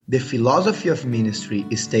The philosophy of ministry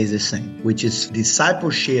stays the same, which is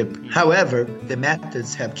discipleship. However, the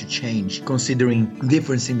methods have to change considering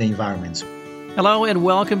difference in the environments. Hello and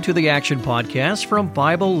welcome to the Action Podcast from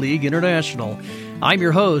Bible League International. I'm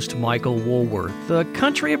your host, Michael Woolworth. The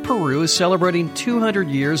country of Peru is celebrating 200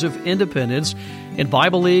 years of independence, and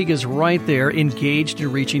Bible League is right there engaged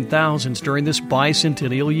in reaching thousands during this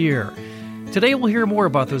bicentennial year. Today we'll hear more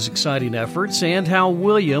about those exciting efforts and how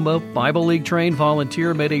William, a Bible League-trained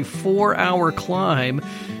volunteer, made a 4-hour climb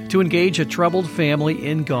to engage a troubled family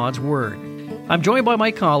in God's Word. I'm joined by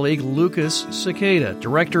my colleague, Lucas Cicada,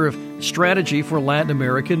 Director of Strategy for Latin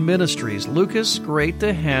American Ministries. Lucas, great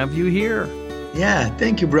to have you here. Yeah,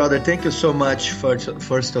 thank you, brother. Thank you so much,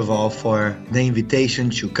 first of all, for the invitation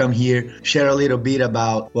to come here, share a little bit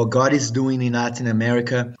about what God is doing in Latin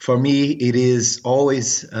America. For me, it is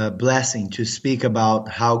always a blessing to speak about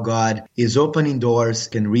how God is opening doors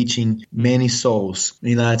and reaching many souls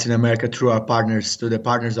in Latin America through our partners, to the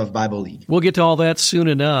partners of Bible League. We'll get to all that soon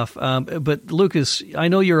enough. But Lucas, I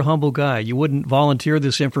know you're a humble guy. You wouldn't volunteer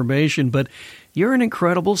this information, but you're an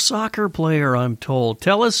incredible soccer player, I'm told.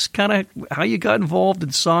 Tell us kind of how you got involved in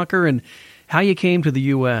soccer and how you came to the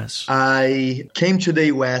U.S. I came to the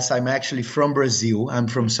U.S. I'm actually from Brazil. I'm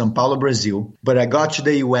from São Paulo, Brazil. But I got to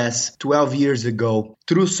the U.S. 12 years ago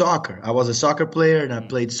through soccer. I was a soccer player and I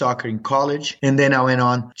played soccer in college. And then I went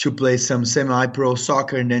on to play some semi-pro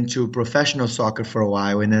soccer and then to professional soccer for a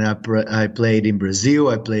while. And then I played in Brazil.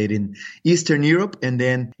 I played in Eastern Europe and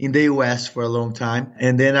then in the U.S. for a long time.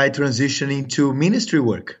 And then I transitioned into ministry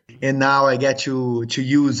work. And now I get to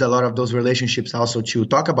use a lot of those relationships also to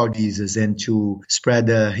talk about Jesus and to spread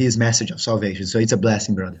his message of salvation. So it's a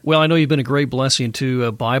blessing, brother. Well, I know you've been a great blessing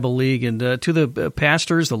to Bible League and to the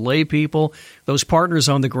pastors, the lay people, those partners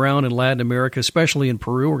on the ground in Latin America, especially in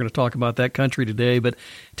Peru. We're going to talk about that country today. But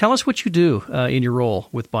tell us what you do in your role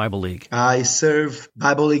with Bible League. I serve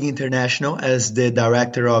Bible League International as the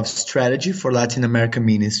Director of Strategy for Latin American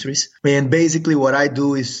Ministries. And basically what I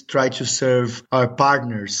do is try to serve our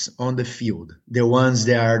partners on the field, the ones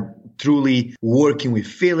that are truly working with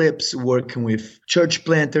Philips, working with church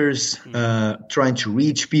planters, trying to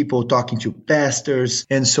reach people, talking to pastors,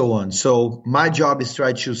 and so on. So my job is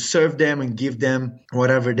try to serve them and give them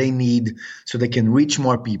whatever they need so they can reach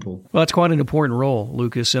more people. Well, that's quite an important role,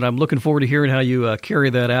 Lucas, and I'm looking forward to hearing how you carry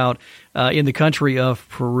that out in the country of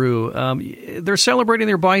Peru. They're celebrating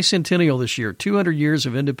their bicentennial this year, 200 years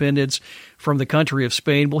of independence from the country of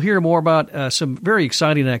Spain. We'll hear more about some very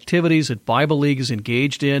exciting activities that Bible League is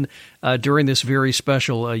engaged in during this very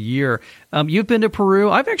special year. You've been to Peru.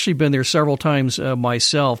 I've actually been there several times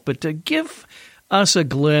myself, but give us a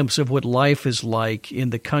glimpse of what life is like in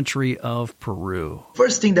the country of Peru.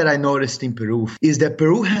 First thing that I noticed in Peru is that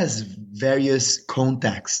Peru has various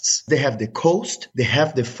contexts. They have the coast, they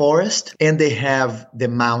have the forest, and they have the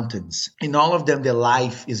mountains. In all of them, the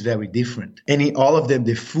life is very different. And in all of them,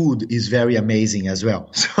 the food is very amazing as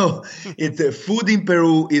well. So the food in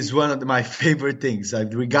Peru is one of my favorite things.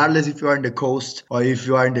 Regardless if you are in the coast or if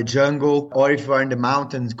you are in the jungle or if you are in the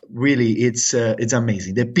mountains, really, it's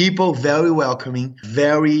amazing. The people, very welcoming,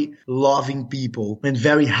 very loving people, and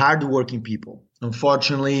very hardworking people.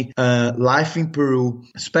 Unfortunately, life in Peru,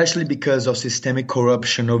 especially because of systemic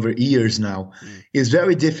corruption over years now, is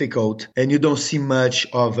very difficult, and you don't see much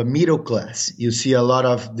of a middle class. You see a lot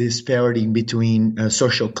of disparity between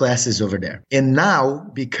social classes over there. And now,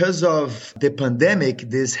 because of the pandemic,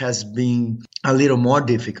 this has been a little more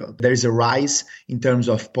difficult. There is a rise in terms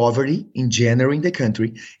of poverty in general in the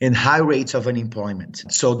country and high rates of unemployment.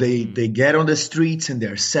 So they get on the streets and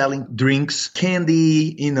they're selling drinks,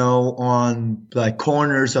 candy, on like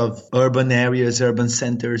corners of urban areas, urban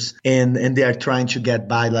centers, and they are trying to get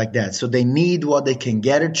by like that. So they need what they can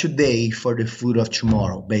gather today for the food of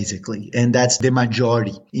tomorrow, basically. And that's the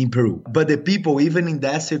majority in Peru. But the people, even in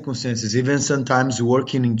that circumstances, even sometimes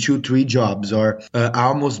working in 2-3 jobs or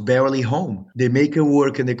almost barely home, they make it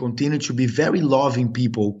work and they continue to be very loving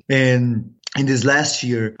people. And in this last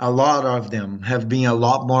year, a lot of them have been a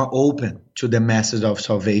lot more open to the message of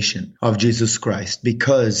salvation of Jesus Christ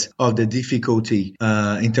because of the difficulty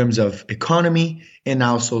in terms of economy and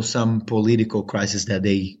also some political crisis that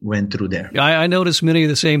they went through there. I noticed many of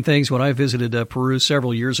the same things when I visited Peru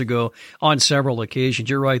several years ago on several occasions.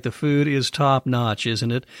 You're right, the food is top notch,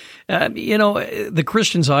 isn't it? The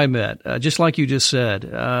Christians I met, just like you just said,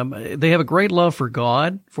 they have a great love for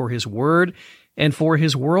God, for His Word, and for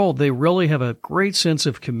His world. They really have a great sense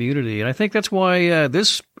of community. And I think that's why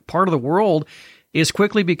this part of the world is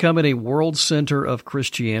quickly becoming a world center of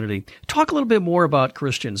Christianity. Talk a little bit more about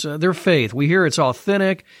Christians, their faith. We hear it's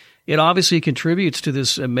authentic, it obviously contributes to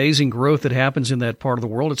this amazing growth that happens in that part of the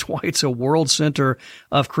world. It's why it's a world center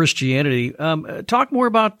of Christianity. Talk more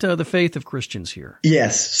about the faith of Christians here.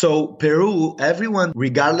 Yes. So Peru, everyone,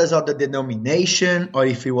 regardless of the denomination or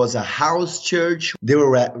if it was a house church, they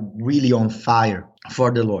were really on fire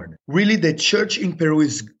for the Lord. Really, the church in Peru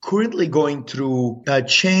is currently going through a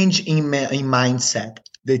change in mindset.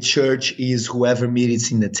 The church is whoever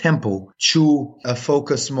meets in the temple to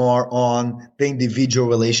focus more on the individual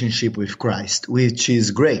relationship with Christ, which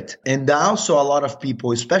is great. And also a lot of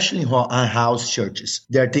people, especially in house churches,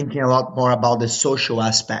 they're thinking a lot more about the social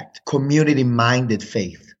aspect, community-minded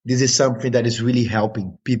faith. This is something that is really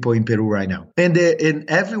helping people in Peru right now. And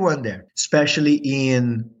everyone there, especially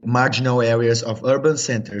in marginal areas of urban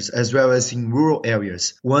centers, as well as in rural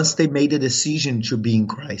areas, once they made the decision to be in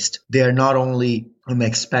Christ, they are not only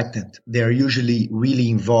expectant, they are usually really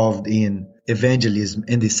involved in evangelism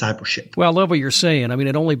and discipleship. Well, I love what you're saying. I mean,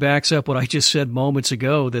 it only backs up what I just said moments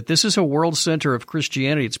ago, that this is a world center of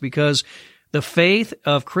Christianity. It's because the faith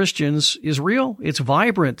of Christians is real. It's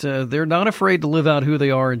vibrant. They're not afraid to live out who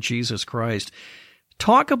they are in Jesus Christ.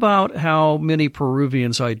 Talk about how many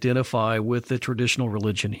Peruvians identify with the traditional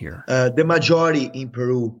religion here. The majority in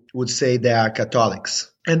Peru would say they are Catholics.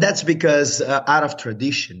 And that's because out of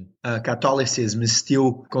tradition, Catholicism is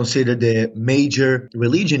still considered the major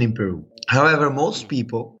religion in Peru. However, most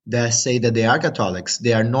people that say that they are Catholics,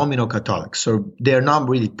 they are nominal Catholics. So they're not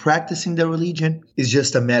really practicing their religion. It's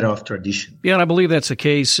just a matter of tradition. Yeah, and I believe that's the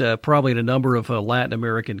case probably in a number of Latin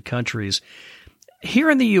American countries.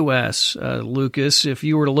 Here in the U.S., Lucas, if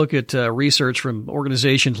you were to look at research from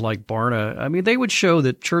organizations like Barna, I mean, they would show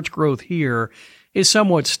that church growth here is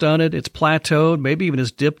somewhat stunted. It's plateaued, maybe even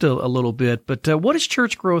has dipped a little bit. But what is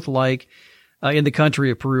church growth like in the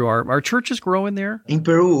country of Peru? Are churches growing there? In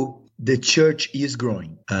Peru, the church is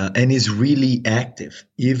growing and is really active,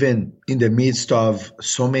 even in the midst of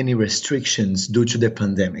so many restrictions due to the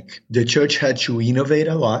pandemic. The church had to innovate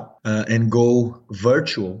a lot and go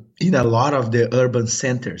virtual in a lot of the urban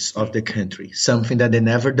centers of the country, something that they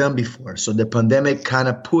never done before. So the pandemic kind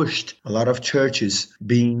of pushed a lot of churches,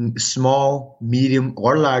 being small, medium,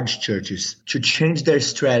 or large churches, to change their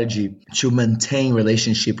strategy to maintain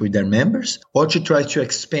relationship with their members or to try to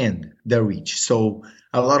expand their reach. So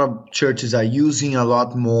a lot of churches are using a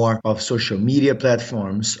lot more of social media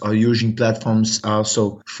platforms, or using platforms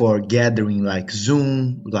also for gathering like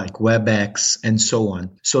Zoom, like WebEx, and so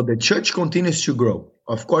on. So the church continues to grow.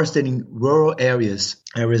 Of course, then in rural areas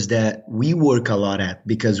that we work a lot at,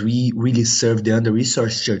 because we really serve the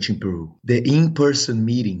under-resourced church in Peru, the in-person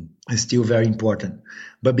meeting is still very important.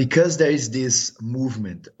 But because there is this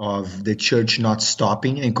movement of the church not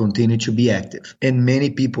stopping and continue to be active, and many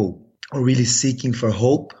people are really seeking for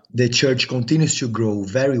hope, the church continues to grow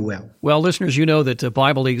very well. Well, listeners, you know that the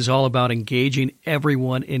Bible League is all about engaging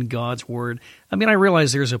everyone in God's Word. I mean, I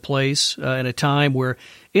realize there's a place and a time where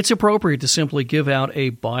it's appropriate to simply give out a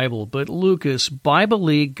Bible. But Lucas, Bible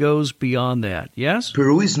League goes beyond that, yes?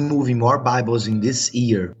 Peru is moving more Bibles in this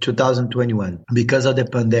year, 2021, because of the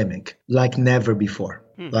pandemic, like never before.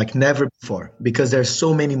 Like never before, because there's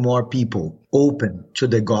so many more people open to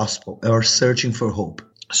the gospel or searching for hope.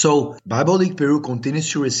 So Bible League Peru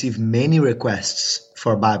continues to receive many requests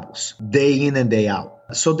for Bibles, day in and day out.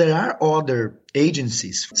 So there are other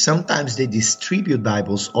agencies. Sometimes they distribute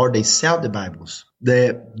Bibles or they sell the Bibles.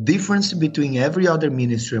 The difference between every other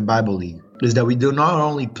ministry and Bible League is that we do not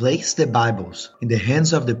only place the Bibles in the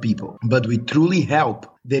hands of the people, but we truly help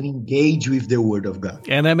them engage with the Word of God.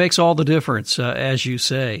 And that makes all the difference, as you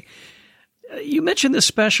say. You mentioned the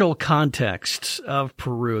special context of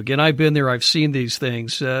Peru. Again, I've been there. I've seen these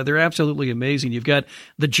things. They're absolutely amazing. You've got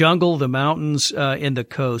the jungle, the mountains, and the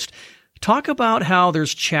coast. Talk about how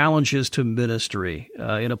there's challenges to ministry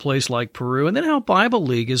in a place like Peru, and then how Bible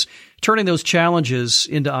League is turning those challenges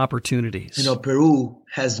into opportunities. You know, Peru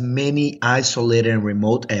has many isolated and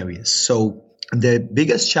remote areas. So the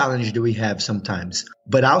biggest challenge that we have sometimes,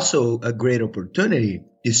 but also a great opportunity,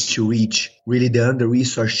 is to reach really the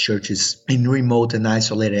under-resourced churches in remote and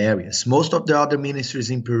isolated areas. Most of the other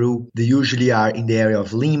ministries in Peru, they usually are in the area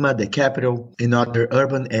of Lima, the capital, and other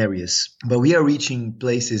urban areas. But we are reaching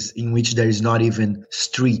places in which there is not even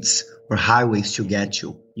streets or highways to get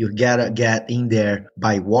to. You gotta get in there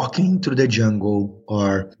by walking through the jungle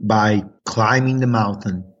or by climbing the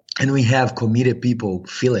mountain. And we have committed people,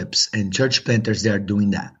 Phillips, and church planters that are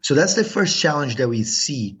doing that. So that's the first challenge that we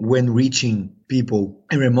see when reaching people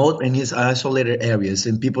in remote and isolated areas,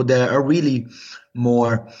 and people that are really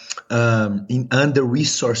more in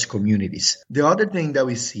under-resourced communities. The other thing that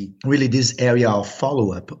we see, really this area of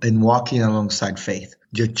follow-up and walking alongside faith.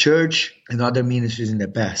 The church and other ministries in the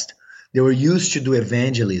past They were used to do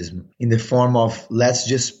evangelism in the form of let's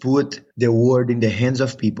just put the word in the hands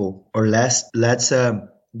of people, or let's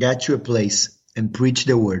get to a place and preach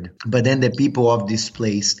the word. But then the people of this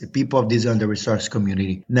place, the people of this under-resourced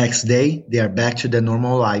community, next day, they are back to their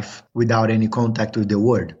normal life without any contact with the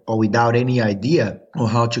word or without any idea on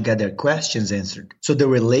how to get their questions answered. So the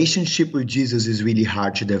relationship with Jesus is really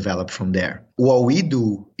hard to develop from there. What we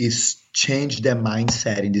do is change their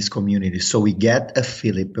mindset in this community. So we get a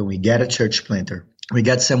Philip and we get a church planter. We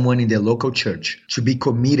get someone in the local church to be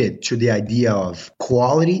committed to the idea of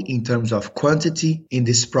quality in terms of quantity in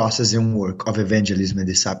this process and work of evangelism and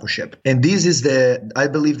discipleship. And I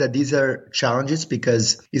believe that these are challenges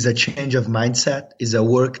because it's a change of mindset, it's a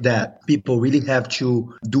work that people really have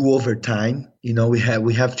to do over time. You know, we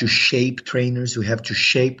have to shape trainers, we have to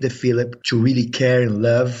shape the Philip to really care and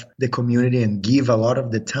love the community and give a lot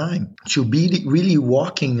of the time to be really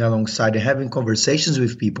walking alongside and having conversations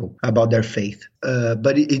with people about their faith.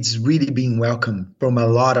 But it's really being welcomed from a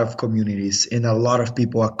lot of communities and a lot of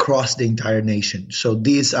people across the entire nation. So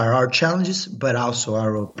these are our challenges, but also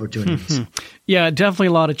our opportunities. Yeah, definitely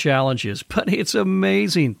a lot of challenges, but it's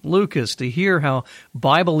amazing, Lucas, to hear how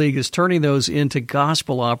Bible League is turning those into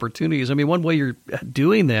gospel opportunities. I mean, one way you're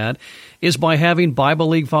doing that is by having Bible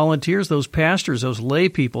League volunteers, those pastors, those lay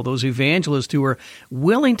people, those evangelists who are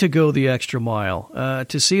willing to go the extra mile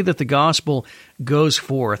to see that the gospel goes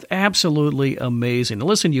forth. Absolutely amazing. Now,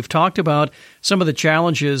 listen, you've talked about some of the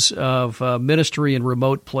challenges of ministry in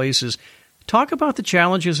remote places. Talk about the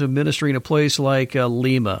challenges of ministry in a place like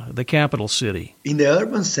Lima, the capital city. In the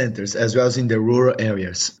urban centers, as well as in the rural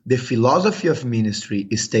areas, the philosophy of ministry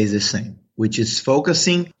stays the same, which is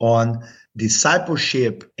focusing on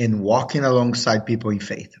discipleship and walking alongside people in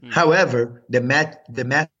faith. However, the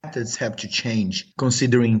methods have to change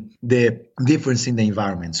considering the difference in the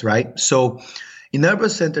environments, right? So in urban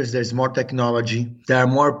centers, there's more technology. There are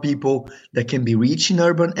more people that can be reached in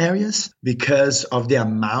urban areas because of the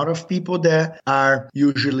amount of people that are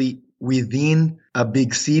usually within a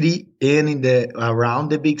big city and around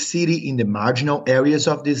the big city, in the marginal areas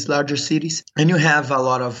of these larger cities. And you have a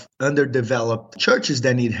lot of underdeveloped churches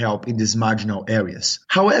that need help in these marginal areas.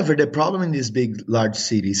 However, the problem in these big, large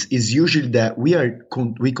cities is usually that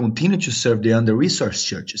we continue to serve the under-resourced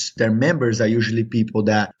churches. Their members are usually people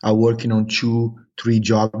that are working on 2-3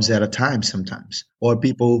 jobs at a time sometimes, or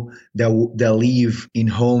people that live in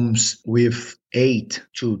homes with 8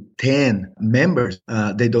 to 10 members.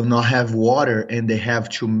 They do not have water and they have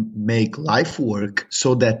to make life work,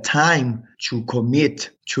 so that time to commit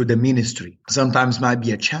to the ministry sometimes might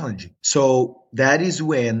be a challenge. So that is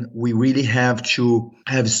when we really have to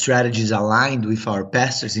have strategies aligned with our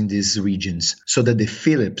pastors in these regions, so that the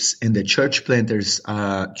Philips and the church planters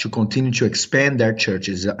to continue to expand their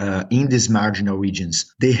churches in these marginal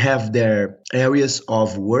regions. They have their areas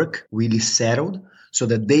of work really settled, so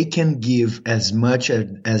that they can give as much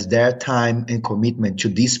as their time and commitment to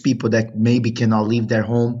these people that maybe cannot leave their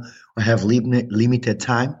home or have limited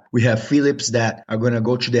time. We have Philips that are going to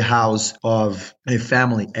go to the house of a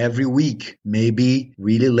family every week, maybe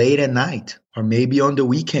really late at night or maybe on the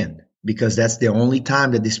weekend, because that's the only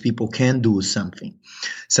time that these people can do something.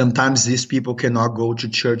 Sometimes these people cannot go to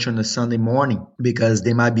church on a Sunday morning because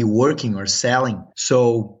they might be working or selling.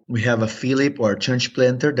 So we have a Philip or a church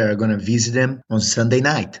planter that are going to visit them on Sunday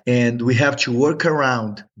night. And we have to work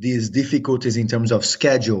around these difficulties in terms of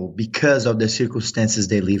schedule because of the circumstances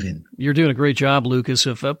they live in. You're doing a great job, Lucas,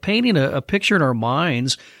 of painting a picture in our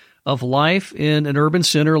minds of life in an urban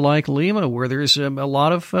center like Lima, where there's a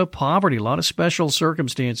lot of poverty, a lot of special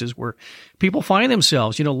circumstances where people find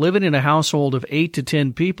themselves, living in a household of 8 to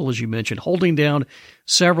 10 people, as you mentioned, holding down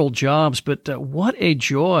several jobs. But what a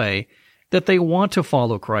joy that they want to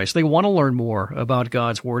follow Christ. They want to learn more about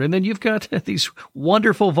God's Word. And then you've got these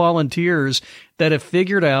wonderful volunteers that have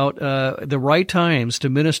figured out the right times to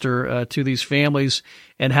minister to these families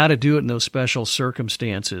and how to do it in those special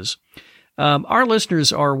circumstances. Our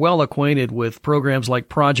listeners are well acquainted with programs like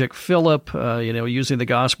Project Philip, using the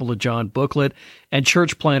Gospel of John booklet, and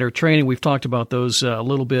Church Planter Training. We've talked about those a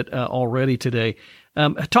little bit already today.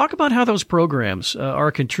 Talk about how those programs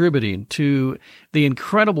are contributing to the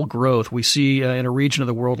incredible growth we see in a region of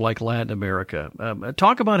the world like Latin America.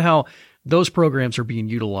 Talk about how those programs are being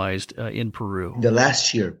utilized in Peru. The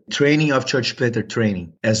last year, training of church planter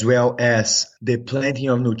training, as well as the planting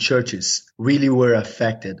of new churches, really were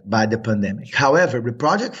affected by the pandemic. However, the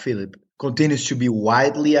Project Philip continues to be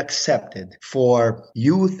widely accepted for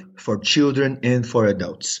youth, for children, and for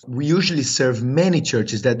adults. We usually serve many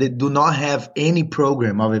churches that they do not have any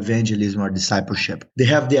program of evangelism or discipleship. They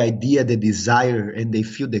have the idea, the desire, and they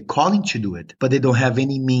feel the calling to do it, but they don't have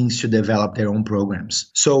any means to develop their own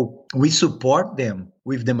programs. So we support them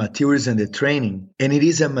with the materials and the training. And it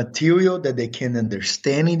is a material that they can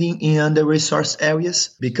understand in under-resourced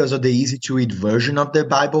areas because of the easy-to-read version of the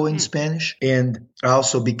Bible in Spanish. And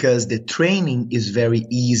also because the training is very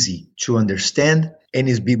easy to understand and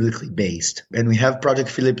is biblically based. And we have Project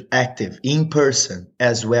Philip active in person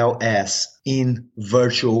as well as in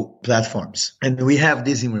virtual platforms. And we have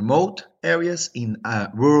this in remote areas, in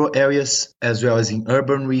rural areas, as well as in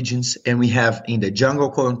urban regions. And we have in the jungle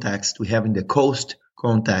context, we have in the coast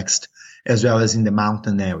context, as well as in the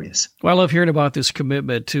mountain areas. Well, I love hearing about this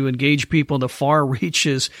commitment to engage people in the far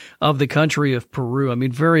reaches of the country of Peru. I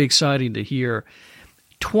mean, very exciting to hear.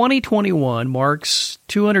 2021 marks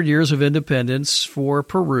 200 years of independence for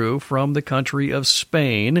Peru from the country of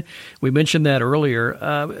Spain. We mentioned that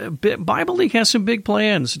earlier. Bible League has some big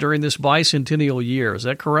plans during this bicentennial year. Is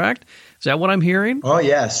that correct? Is that what I'm hearing? Oh,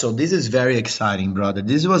 yeah. So this is very exciting, brother.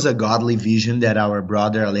 This was a godly vision that our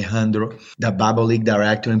brother Alejandro, the Bible League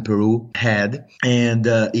director in Peru, had. And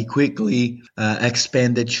he quickly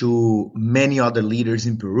expanded to many other leaders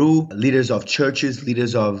in Peru, leaders of churches,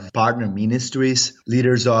 leaders of partner ministries,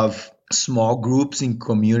 leaders of small groups in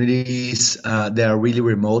communities that are really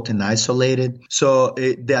remote and isolated. So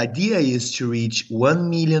the idea is to reach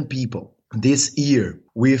 1 million people this year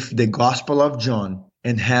with the Gospel of John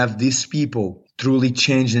and have these people truly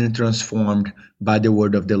changed and transformed by the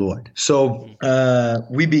word of the Lord. So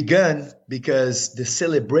we began because the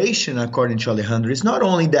celebration, according to Alejandro, is not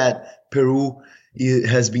only that Peru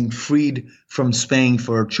has been freed from Spain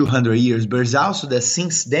for 200 years, but it's also that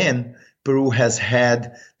since then, Peru has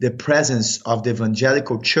had the presence of the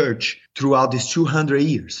evangelical church throughout these 200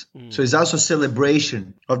 years. So it's also a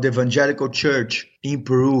celebration of the evangelical church in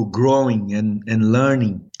Peru growing and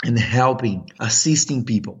learning and helping, assisting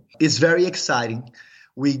people. It's very exciting.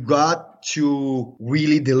 We got to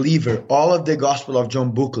really deliver all of the Gospel of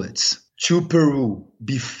John booklets to Peru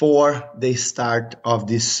before the start of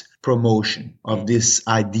this promotion, of this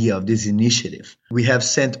idea, of this initiative. We have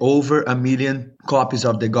sent over 1 million copies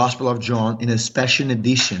of the Gospel of John in a special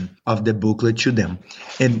edition of the booklet to them.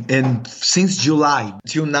 And since July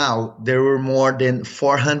till now, there were more than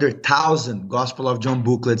 400,000 Gospel of John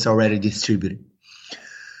booklets already distributed.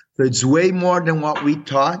 So it's way more than what we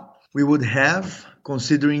thought we would have,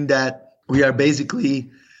 considering that we are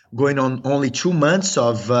basically going on only 2 months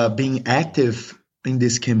of being active in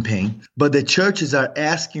this campaign. But the churches are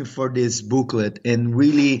asking for this booklet and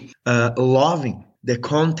really loving the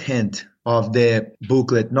content of the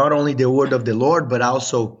booklet, not only the word of the Lord, but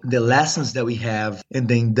also the lessons that we have and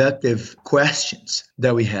the inductive questions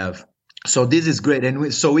that we have. So this is great.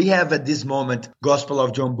 And so we have at this moment Gospel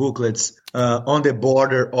of John booklets on the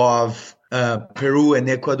border of Peru and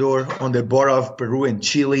Ecuador, on the border of Peru and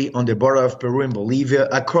Chile, on the border of Peru and Bolivia,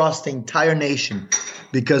 across the entire nation,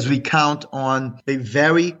 because we count on a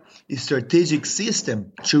very strategic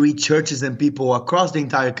system to reach churches and people across the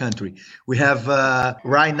entire country. We have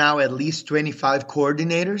right now at least 25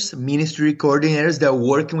 coordinators, ministry coordinators that are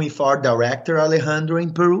working with our director Alejandro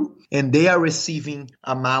in Peru, and they are receiving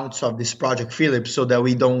amounts of this Project Philip so that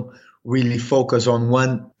we don't really focus on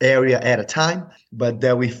one area at a time, but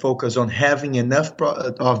that we focus on having enough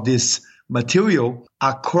of this material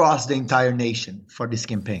across the entire nation for this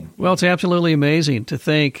campaign. Well, it's absolutely amazing to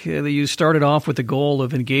think that you started off with the goal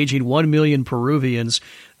of engaging 1 million Peruvians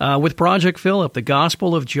with Project Philip, the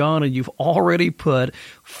Gospel of John, and you've already put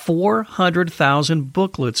 400,000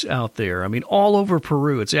 booklets out there. I mean, all over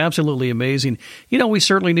Peru. It's absolutely amazing. You know, we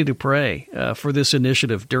certainly need to pray for this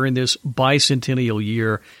initiative during this bicentennial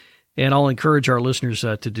year, and I'll encourage our listeners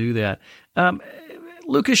to do that.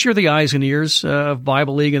 Lucas, you're the eyes and ears of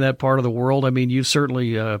Bible League in that part of the world. I mean, you've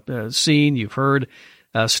certainly seen, you've heard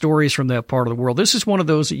stories from that part of the world. This is one of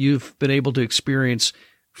those that you've been able to experience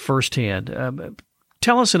firsthand.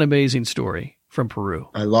 Tell us an amazing story from Peru.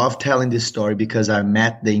 I love telling this story because I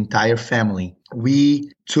met the entire family.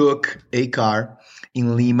 We took a car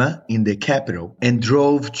in Lima, in the capital, and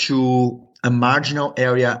drove to a marginal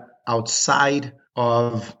area outside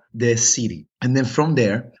of the city. And then from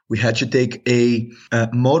there, we had to take a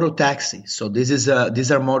motor taxi. So these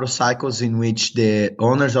are motorcycles in which the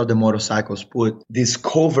owners of the motorcycles put this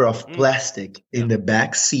cover of plastic in the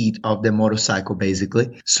back seat of the motorcycle,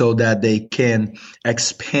 basically, so that they can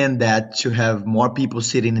expand that to have more people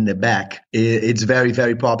sitting in the back. It's very,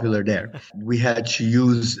 very popular there. We had to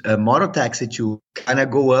use a motor taxi to kind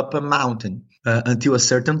of go up a mountain until a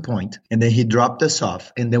certain point, and then he dropped us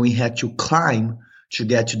off, and then we had to climb to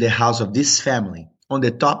get to the house of this family on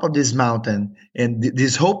the top of this mountain. And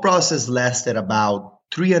this whole process lasted about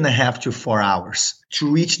 3.5 to 4 hours to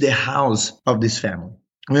reach the house of this family.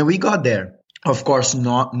 When we got there, of course,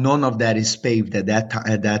 none of that is paved at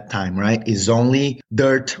that time, right? It's only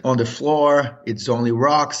dirt on the floor. It's only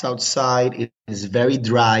rocks outside. It is very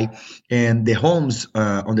dry. And the homes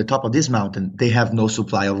on the top of this mountain, they have no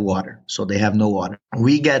supply of water. So they have no water.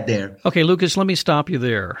 We get there. Okay, Lucas, let me stop you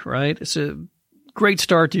there, right? It's a great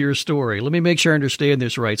start to your story. Let me make sure I understand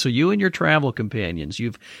this right. So you and your travel companions,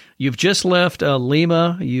 you've just left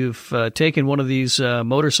Lima. You've taken one of these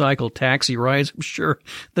motorcycle taxi rides. I'm sure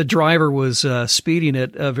the driver was speeding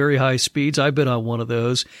at very high speeds. I've been on one of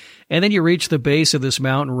those. And then you reach the base of this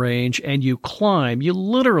mountain range and you climb. You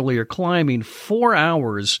literally are climbing 4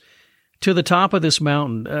 hours to the top of this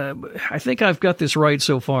mountain. I think I've got this right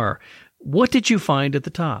so far. What did you find at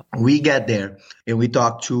the top? We get there and we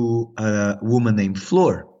talked to a woman named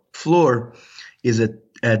Flor. Flor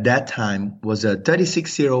at that time was a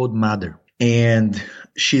 36-year-old mother, and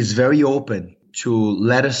she's very open to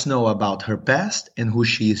let us know about her past and who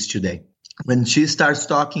she is today. When she starts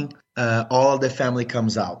talking, all of the family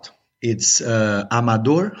comes out. It's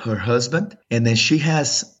Amador, her husband, and then she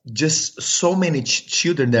has just so many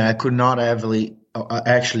children that I could not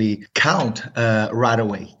actually count right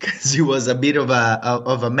away, because it was a bit of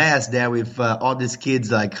a mess there with all these kids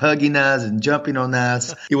like hugging us and jumping on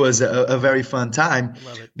us. It was a very fun time.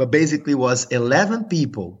 But basically, it was 11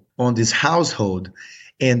 people on this household,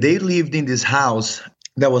 and they lived in this house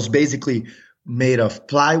that was basically made of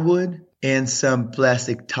plywood and some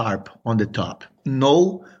plastic tarp on the top.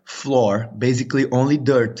 No floor, basically only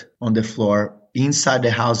dirt on the floor inside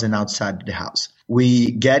the house and outside the house.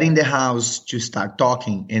 We get in the house to start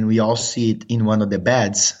talking, and we all sit in one of the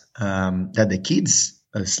beds that the kids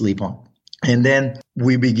sleep on. And then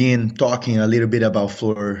we begin talking a little bit about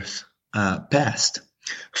Flor's past.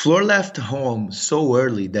 Flor left home so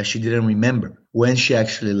early that she didn't remember when she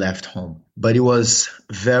actually left home. But it was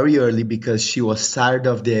very early because she was tired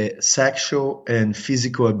of the sexual and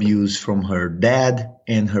physical abuse from her dad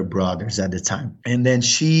and her brothers at the time. And then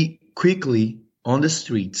she quickly, on the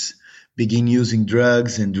streets, began using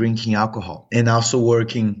drugs and drinking alcohol, and also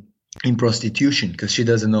working in prostitution because she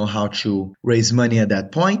doesn't know how to raise money at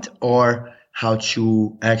that point or how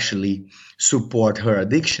to actually support her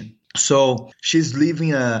addiction. So she's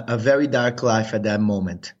living a very dark life at that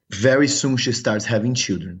moment. Very soon she starts having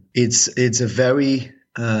children. It's a very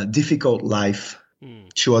difficult life.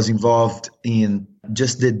 She was involved in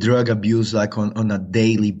just the drug abuse like on a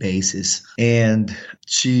daily basis. And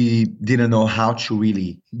she didn't know how to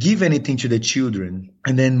really give anything to the children.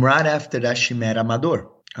 And then right after that, she met Amador.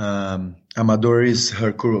 Amador is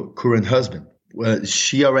her current husband. Well,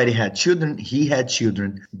 she already had children. He had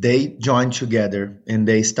children. They joined together and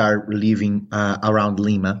they start living around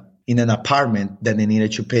Lima in an apartment that they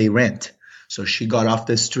needed to pay rent. So she got off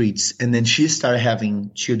the streets, and then she started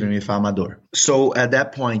having children with Amador. So at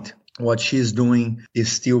that point, what she's doing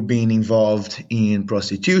is still being involved in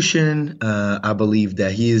prostitution. I believe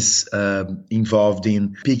that he's involved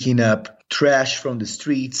in picking up trash from the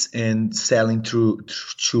streets and selling to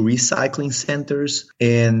recycling centers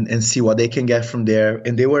and see what they can get from there.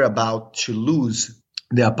 And they were about to lose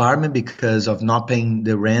the apartment because of not paying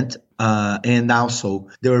the rent. And also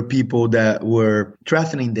there were people that were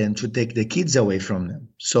threatening them to take the kids away from them.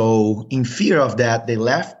 So in fear of that, they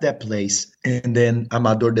left that place. And then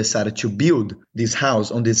Amador decided to build this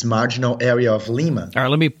house on this marginal area of Lima. All right,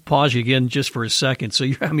 let me pause you again just for a second. So,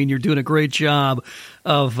 you're doing a great job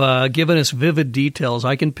of giving us vivid details.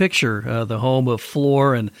 I can picture the home of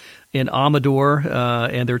Flor and Amador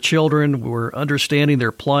and their children were understanding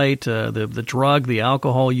their plight, the drug, the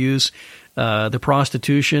alcohol use, the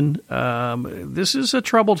prostitution. This is a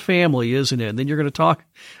troubled family, isn't it? And then you're going to talk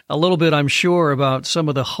a little bit, I'm sure, about some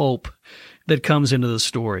of the hope that comes into the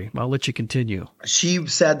story. I'll let you continue. She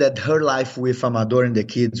said that her life with Amador and the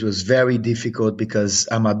kids was very difficult because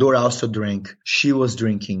Amador also drank. She was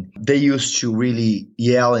drinking. They used to really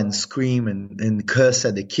yell and scream and cuss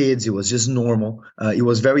at the kids. It was just normal. It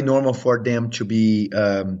was very normal for them to be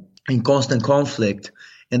in constant conflict,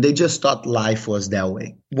 and they just thought life was that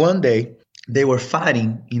way. One day, they were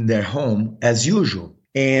fighting in their home as usual.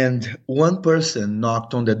 And one person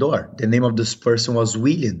knocked on the door. The name of this person was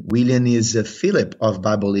William. William is a Philip of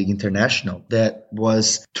Bible League International that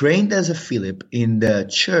was trained as a Philip in the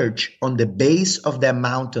church on the base of that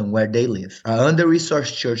mountain where they live. An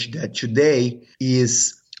under-resourced church that today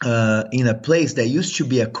is in a place that used to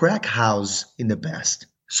be a crack house in the past.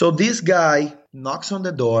 So this guy knocks on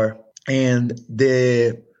the door, and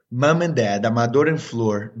the mom and dad, Amador and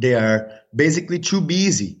Flor, they are basically too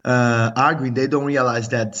busy arguing. They don't realize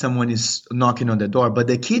that someone is knocking on the door, but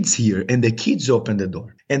the kids hear, and the kids open the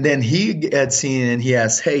door. And then he gets in and he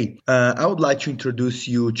asks, hey, I would like to introduce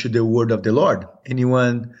you to the word of the Lord.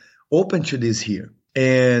 Anyone open to this here?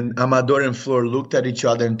 And Amador and Flor looked at each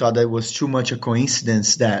other and thought that it was too much a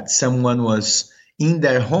coincidence that someone was in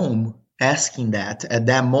their home asking that at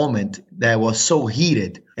that moment that was so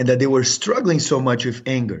heated, and that they were struggling so much with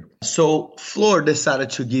anger. So Flor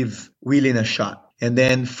decided to give William a shot. And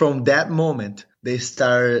then from that moment, they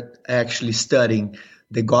started actually studying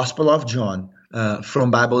the Gospel of John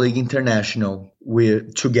from Bible League International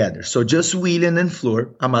together. So just William and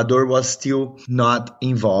Flor. Amador was still not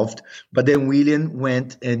involved. But then William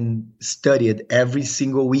went and studied every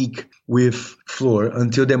single week with Flor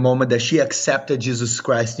until the moment that she accepted Jesus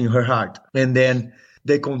Christ in her heart. And then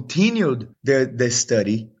they continued the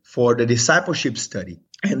study for the discipleship study.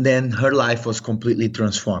 And then her life was completely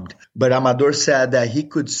transformed. But Amador said that he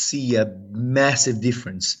could see a massive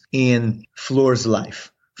difference in Flor's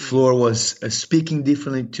life. Flor was speaking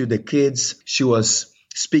differently to the kids. She was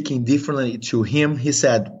speaking differently to him. He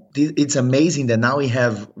said, it's amazing that now we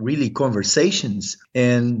have really conversations,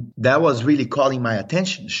 and that was really calling my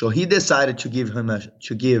attention. So he decided to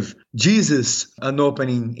give Jesus an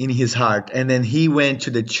opening in his heart. And then he went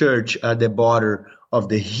to the church at the border of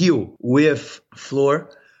the hill with Flor.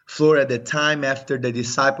 Flor, at the time after the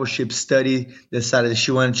discipleship study, decided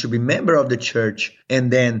she wanted to be a member of the church.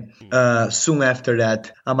 And then soon after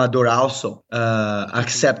that, Amador also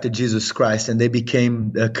accepted Jesus Christ. And they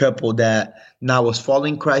became a couple that now was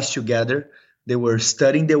following Christ together. They were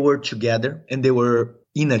studying the word together, and they were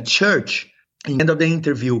in a church. At the end of the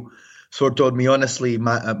interview, Flor told me, honestly,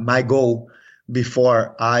 my goal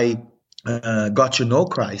before I got to know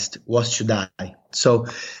Christ was to die. So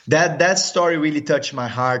that story really touched my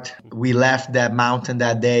heart. We left that mountain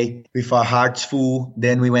that day with our hearts full.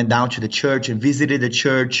 Then we went down to the church and visited the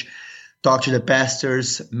church, talked to the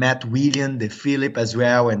pastors, met William, the Philip as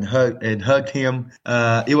well, and hugged him.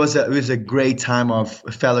 It was a great time of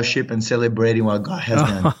fellowship and celebrating what God has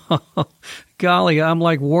done. Golly, I'm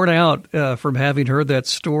like worn out from having heard that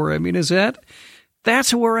story. I mean,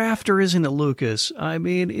 that's what we're after, isn't it, Lucas? I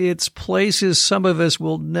mean, it's places some of us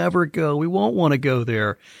will never go. We won't want to go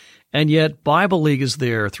there. And yet Bible League is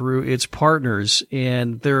there through its partners,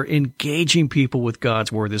 and they're engaging people with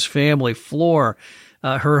God's Word. This family, Flor,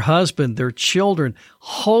 her husband, their children,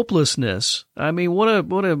 hopelessness. I mean, what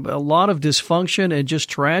a lot of dysfunction and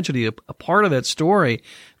just tragedy, a part of that story.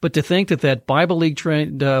 But to think that Bible League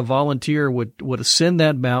trained volunteer would ascend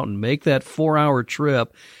that mountain, make that 4-hour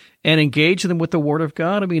trip, and engage them with the Word of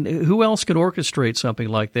God. I mean, who else could orchestrate something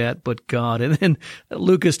like that but God? And then,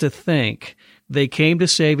 Lucas, to think they came to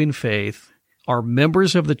saving faith, are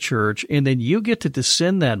members of the church, and then you get to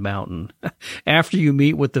descend that mountain after you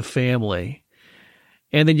meet with the family.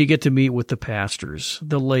 And then you get to meet with the pastors,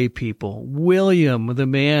 the lay people. William, the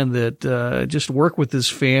man that just worked with his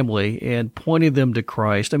family and pointed them to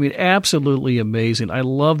Christ. I mean, absolutely amazing. I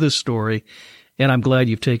love this story, and I'm glad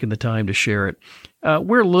you've taken the time to share it.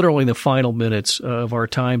 We're literally in the final minutes of our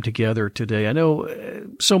time together today. I know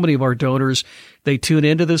so many of our donors, they tune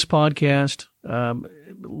into this podcast.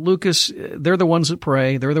 Lucas, they're the ones that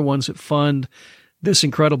pray. They're the ones that fund this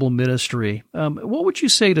incredible ministry. What would you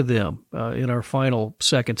say to them in our final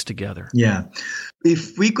seconds together? Yeah.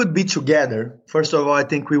 If we could be together, first of all, I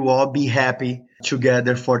think we will all be happy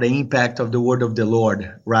together for the impact of the word of the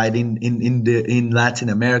Lord, right? In Latin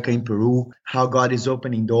America, in Peru, how God is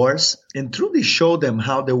opening doors, and truly show them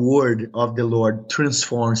how the word of the Lord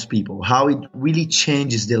transforms people, how it really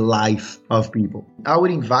changes the life of people. I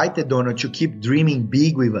would invite the donor to keep dreaming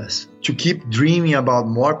big with us, to keep dreaming about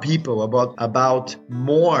more people, about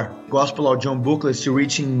more Gospel of John booklets, to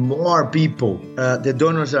reaching more people. The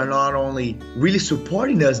donors are not only really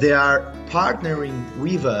supporting us, they are partnering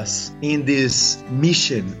with us in this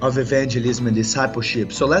mission of evangelism and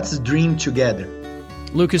discipleship. So let's dream together.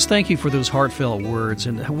 Lucas, thank you for those heartfelt words,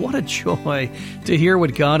 and what a joy to hear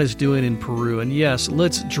what God is doing in Peru. And yes,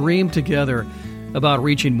 let's dream together about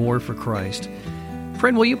reaching more for Christ.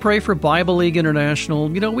 Friend, will you pray for Bible League International?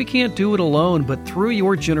 We can't do it alone, but through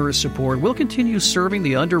your generous support, we'll continue serving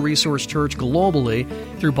the under-resourced church globally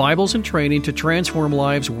through Bibles and training to transform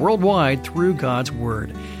lives worldwide through God's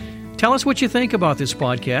Word. Tell us what you think about this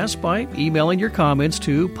podcast by emailing your comments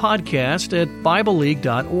to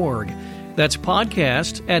podcast@BibleLeague.org. That's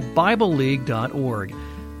podcast@BibleLeague.org.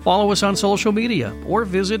 Follow us on social media or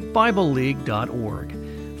visit BibleLeague.org.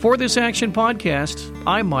 For this Action Podcast,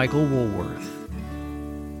 I'm Michael Woolworth.